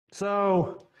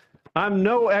So I'm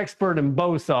no expert in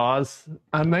bow saws.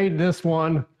 I made this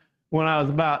one when I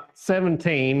was about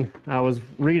 17. I was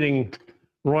reading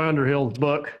Roy Underhill's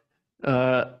book,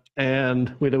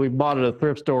 and we bought it at a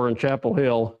thrift store in Chapel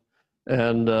Hill,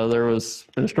 and there was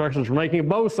instructions for making a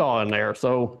bow saw in there.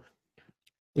 So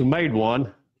we made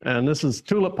one, and this is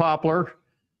tulip poplar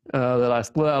that I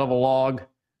split out of a log,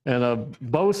 and a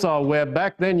bow saw web.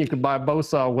 Back then you could buy bow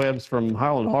saw webs from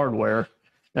Highland Hardware.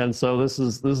 And so this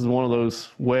is one of those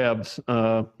webs,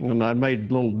 and I made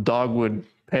little dogwood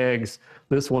pegs.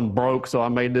 This one broke, so I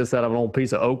made this out of an old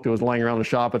piece of oak that was laying around the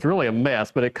shop. It's really a mess,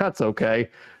 but it cuts okay.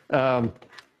 And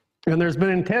there's been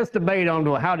intense debate on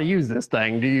how to use this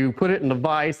thing. Do you put it in the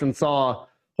vise and saw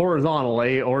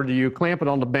horizontally, or do you clamp it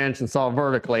on the bench and saw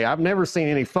vertically? I've never seen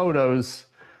any photos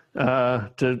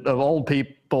of old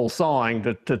people sawing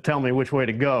to tell me which way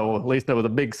to go, at least with a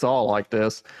big saw like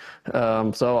this.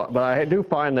 But I do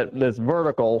find that this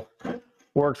vertical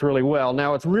works really well.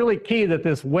 Now, it's really key that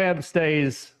this web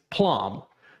stays plumb.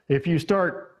 If you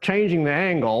start changing the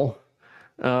angle,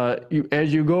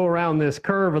 as you go around this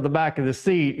curve of the back of the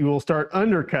seat, you will start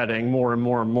undercutting more and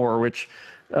more and more, which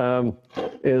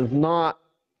does not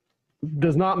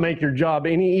make your job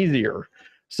any easier.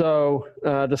 So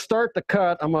to start the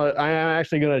cut, I'm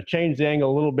actually going to change the angle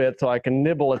a little bit so I can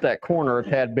nibble at that corner a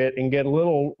tad bit and get a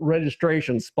little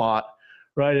registration spot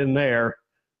right in there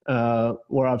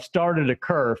where I've started a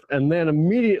curve. And then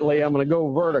immediately I'm going to go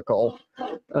vertical.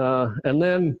 And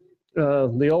then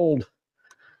the old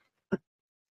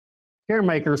hair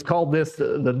makers called this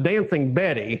the Dancing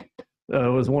Betty.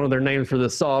 Was one of their names for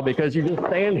this saw, because you just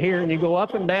stand here and you go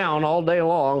up and down all day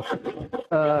long.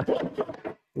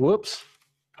 Whoops.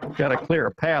 Got to clear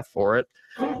a path for it.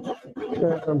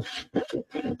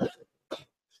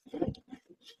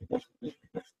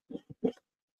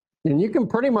 And you can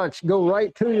pretty much go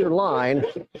right to your line.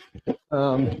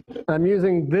 I'm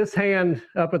using this hand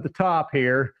up at the top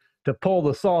here to pull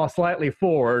the saw slightly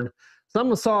forward. Some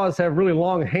of the saws have really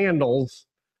long handles,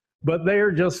 but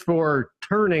they're just for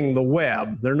turning the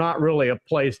web. They're not really a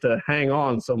place to hang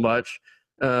on so much.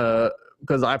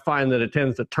 Because I find that it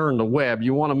tends to turn the web.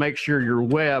 You want to make sure your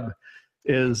web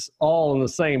is all in the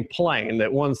same plane,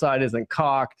 that one side isn't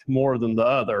cocked more than the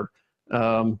other.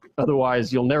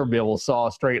 Otherwise, you'll never be able to saw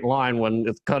a straight line when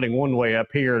it's cutting one way up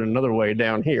here and another way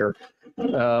down here.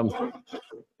 And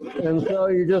so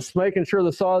you're just making sure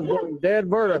the saw is going dead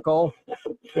vertical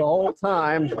the whole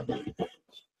time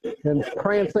and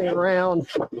prancing around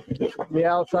the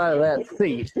outside of that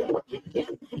seat.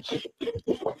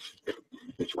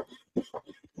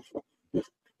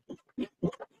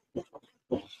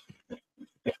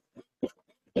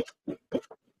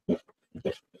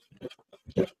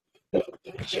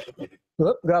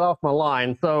 Oop, got off my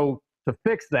line. So to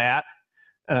fix that,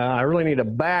 I really need to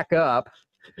back up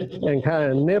and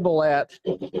kind of nibble at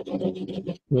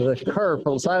the curve,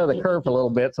 on the side of the curve a little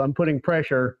bit. So I'm putting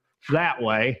pressure that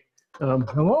way.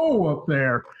 Hello up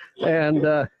there. And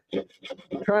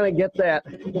trying to get that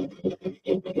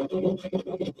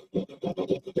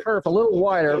curve a little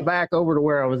wider back over to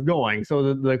where I was going.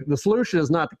 So the solution is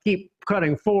not to keep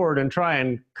cutting forward and try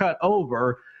and cut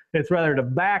over. It's rather to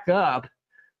back up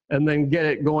and then get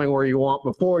it going where you want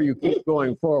before you keep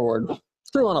going forward.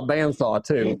 It's true on a bandsaw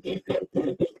too.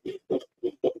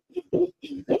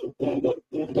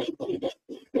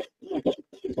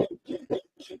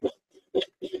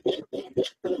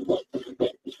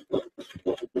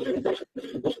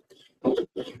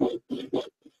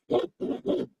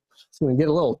 So we get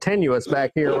a little tenuous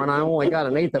back here when I only got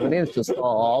 1/8 of an inch to saw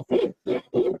off.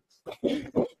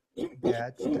 Yeah,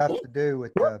 it's tough to do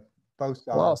with the bow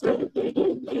saw. Lost it.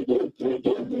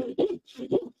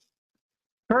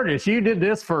 Curtis, you did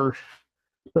this for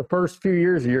the first few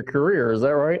years of your career, is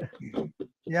that right?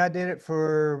 Yeah, I did it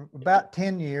for about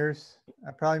 10 years.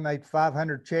 I probably made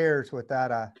 500 chairs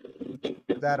without a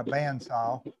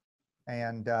bandsaw,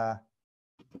 and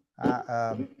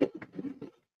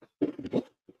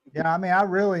yeah, I mean, I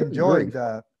really enjoyed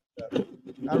the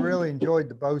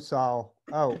bow saw.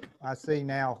 Oh, I see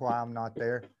now why I'm not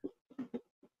there.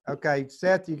 Okay,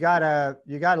 Seth, you gotta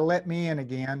let me in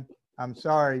again. I'm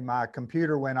sorry, my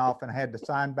computer went off and I had to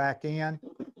sign back in.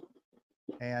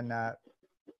 And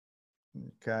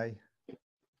okay.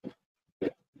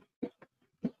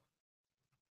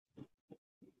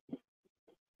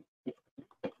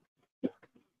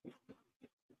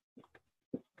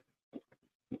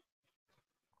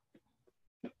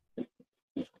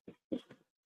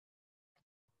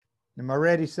 Am I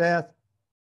ready, Seth?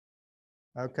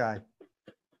 Okay.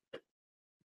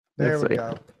 There we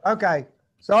go. Okay.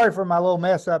 Sorry for my little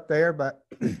mess up there, but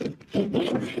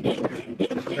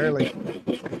barely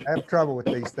have trouble with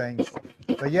these things.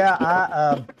 But yeah,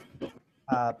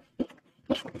 I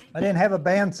didn't have a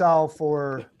bandsaw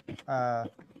for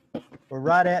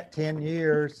right at 10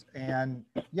 years. And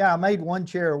yeah, I made one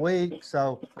chair a week.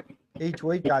 So each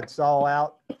week I'd saw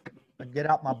out, I'd get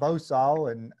out my bow saw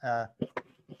and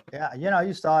yeah, you know,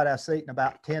 you saw it, I see it in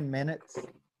about 10 minutes.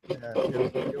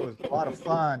 It was a lot of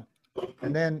fun.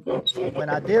 And then when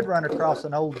I did run across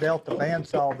an old Delta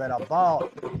bandsaw that I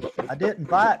bought, I didn't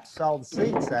buy it to saw the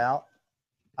seats out.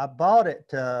 I bought it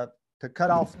to cut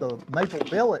off the maple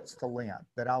billets to length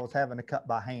that I was having to cut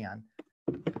by hand.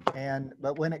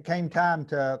 But when it came time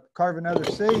to carve another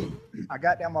seat, I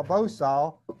got down my bow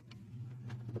saw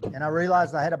and I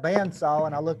realized I had a bandsaw,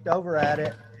 and I looked over at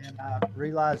it and I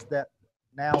realized that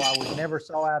now I would never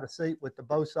saw out a seat with the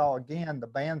bow saw again. The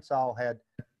bandsaw had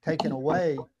taken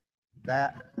away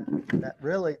that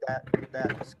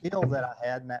skill that I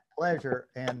had and that pleasure.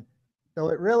 And so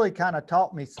it really kind of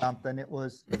taught me something. It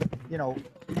was, you know,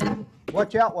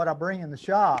 watch out what I bring in the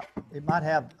shop. It might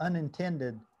have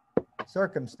unintended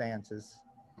circumstances,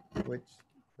 which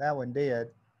that one did.